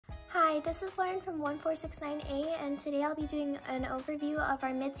Hi, this is Lauren from 1469A, and today I'll be doing an overview of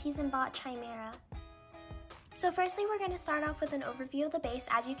our mid-season bot Chimera. So firstly, we're going to start off with an overview of the base.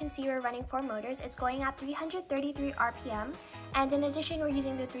 As you can see, we're running 4 motors. It's going at 333 RPM, and in addition, we're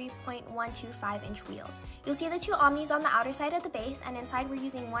using the 3.125-inch wheels. You'll see the 2 Omnis on the outer side of the base, and inside we're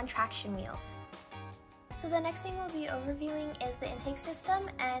using 1 traction wheel. So the next thing we'll be overviewing is the intake system,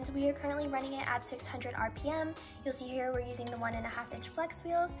 and we are currently running it at 600 RPM. You'll see here we're using the 1.5-inch flex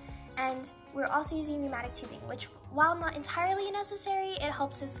wheels, and we're also using pneumatic tubing, which, while not entirely necessary, it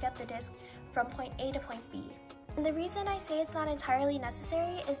helps us get the disc from point A to point B. And the reason I say it's not entirely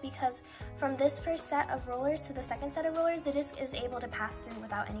necessary is because from this first set of rollers to the second set of rollers, the disc is able to pass through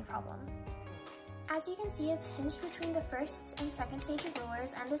without any problem. As you can see, it's hinged between the first and second stage of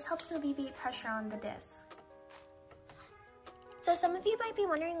rollers, and this helps to alleviate pressure on the disc. So some of you might be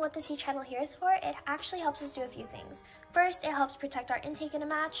wondering what the C channel here is for. It actually helps us do a few things. First, it helps protect our intake in a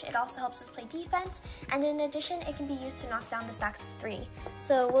match. It also helps us play defense, and in addition, it can be used to knock down the stacks of 3.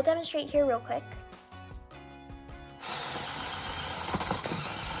 So we'll demonstrate here real quick.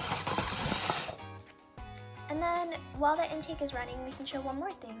 And then while the intake is running, we can show one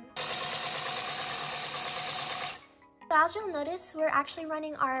more thing. So as you'll notice, we're actually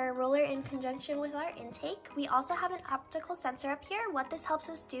running our roller in conjunction with our intake. We also have an optical sensor up here. What this helps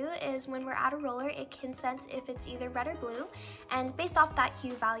us do is when we're at a roller, it can sense if it's either red or blue, and based off that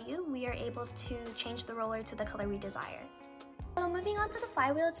hue value, we are able to change the roller to the color we desire. So moving on to the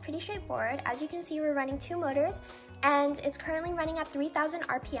flywheel, it's pretty straightforward. As you can see, we're running 2 motors, and it's currently running at 3000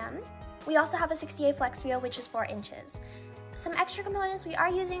 RPM. We also have a 68 flex wheel, which is 4 inches. Some extra components we are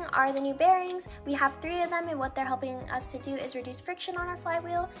using are the new bearings. We have 3 of them, and what they're helping us to do is reduce friction on our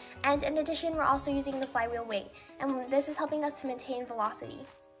flywheel, and in addition, we're also using the flywheel weight, and this is helping us to maintain velocity.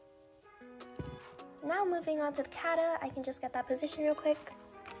 Now moving on to the cata, I can just get that position real quick.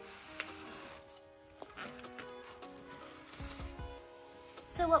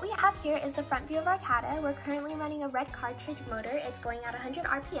 So what we have here is the front view of our cata. We're currently running a red cartridge motor. It's going at 100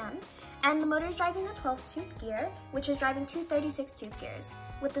 RPM, and the motor is driving a 12-tooth gear, which is driving 2 36-tooth gears,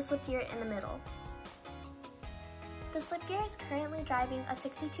 with the slip gear in the middle. The slip gear is currently driving a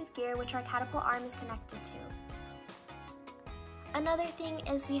 60-tooth gear, which our catapult arm is connected to. Another thing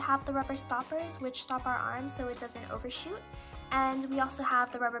is we have the rubber stoppers, which stop our arm so it doesn't overshoot, and we also have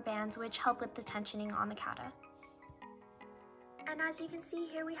the rubber bands, which help with the tensioning on the cata. And as you can see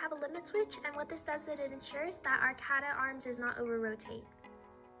here, we have a limit switch, and what this does is it ensures that our cata arm does not over-rotate.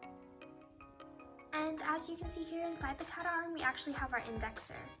 And as you can see here inside the cata arm, we actually have our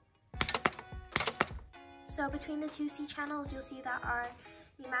indexer. So between the 2 C channels, you'll see that our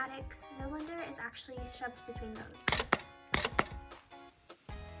pneumatic cylinder is actually shoved between those.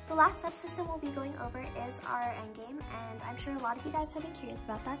 The last subsystem we'll be going over is our Endgame, and I'm sure a lot of you guys have been curious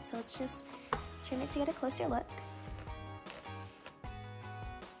about that, so let's just turn it to get a closer look.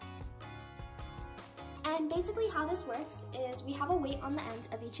 And basically how this works is we have a weight on the end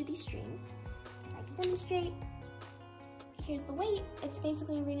of each of these strings. If I can demonstrate, here's the weight. It's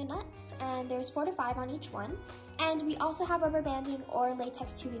basically a ring of nuts, and there's 4 to 5 on each one. And we also have rubber banding or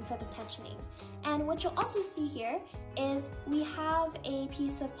latex tubing for the tensioning. And what you'll also see here is we have a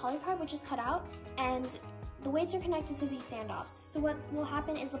piece of polycarb which is cut out, and the weights are connected to these standoffs. So what will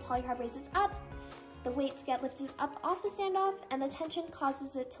happen is the polycarb raises up, the weights get lifted up off the standoff, and the tension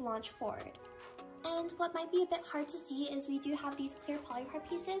causes it to launch forward. And what might be a bit hard to see is we do have these clear polycarb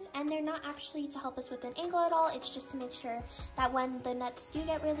pieces, and they're not actually to help us with an angle at all. It's just to make sure that when the nuts do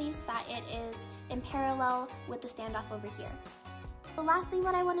get released, that it is in parallel with the standoff over here. But lastly,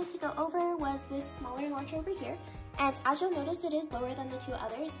 what I wanted to go over was this smaller launcher over here. And as you'll notice, it is lower than the 2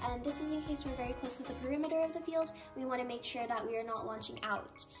 others, and this is in case we're very close to the perimeter of the field. We want to make sure that we are not launching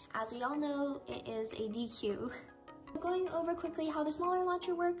out. As we all know, it is a DQ. Going over quickly how the smaller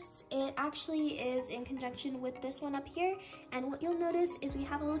launcher works, it actually is in conjunction with this one up here, and what you'll notice is we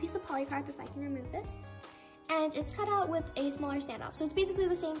have a little piece of polycarb, if I can remove this, and it's cut out with a smaller standoff. So it's basically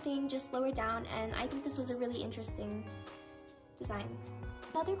the same thing, just lower down, and I think this was a really interesting design.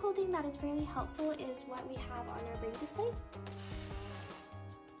 Another cool thing that is fairly helpful is what we have on our brake display.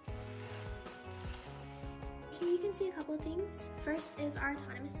 Here you can see a couple of things. First is our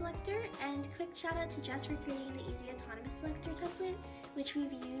autonomous selector, and quick shout out to Jess for creating the easy autonomous selector template, which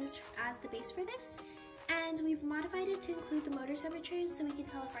we've used as the base for this. And we've modified it to include the motor temperatures so we can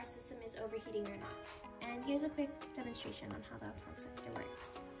tell if our system is overheating or not. And here's a quick demonstration on how the autonomous selector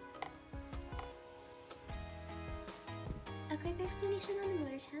works. A quick explanation on the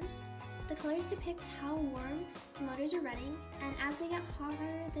motor temps. The colors depict how warm the motors are running, and as they get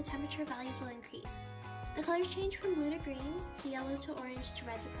hotter, the temperature values will increase. The colors change from blue to green, to yellow to orange, to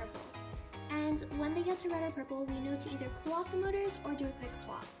red to purple. And when they get to red or purple, we know to either cool off the motors or do a quick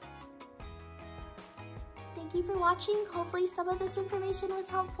swap. Thank you for watching. Hopefully some of this information was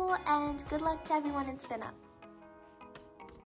helpful, and good luck to everyone in Spin Up.